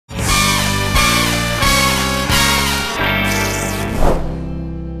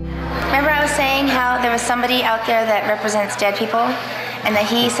there was somebody out there that represents dead people, and that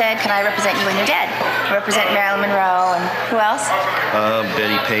he said, can I represent you when you're dead? I represent Marilyn Monroe, and who else?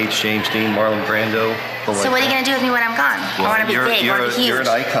 Betty Page, James Dean, Marlon Brando. So what are you going to do with me when I'm gone? Well, I want to be big, I want to be huge. You're an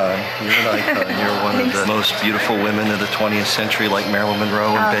icon. You're an icon. You're one of the most beautiful women of the 20th century, like Marilyn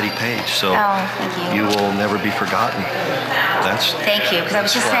Monroe and Betty Page. So thank you. You will never be forgotten. Thank you, because I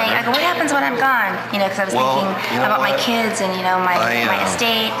was just saying, I go, what happens when I'm gone? You know, because I was thinking about my kids and, you know, my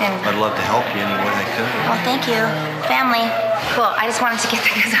estate. And I'd love to help you any way I could. Well, thank you. Family. Cool. I just wanted to get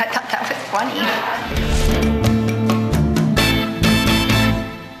that because I thought that was funny.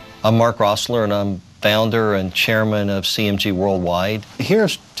 I'm Mark Roesler, and I'm founder and chairman of CMG Worldwide.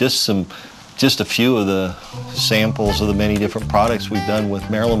 Here's just a few of the samples of the many different products we've done with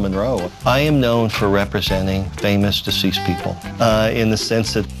Marilyn Monroe. I am known for representing famous deceased people in the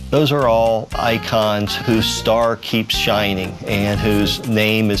sense that those are all icons whose star keeps shining and whose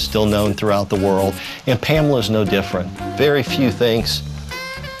name is still known throughout the world. And Pamela is no different. Very few things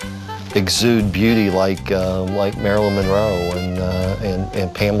exude beauty like Marilyn Monroe,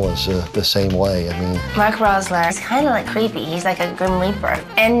 and Pamela's the same way. I mean, Mark Roesler is kind of like creepy. He's like a Grim Reaper.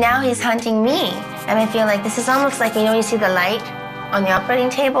 And now he's hunting me. And I feel like this is almost like, you know, you see the light on the operating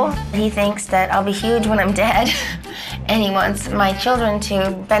table. He thinks that I'll be huge when I'm dead. And he wants my children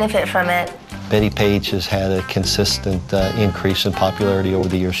to benefit from it. Betty Page has had a consistent increase in popularity over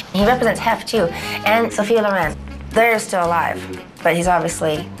the years. He represents Hef, too, and Sophia Loren. They're still alive, but he's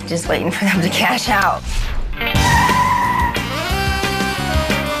obviously just waiting for them to cash out.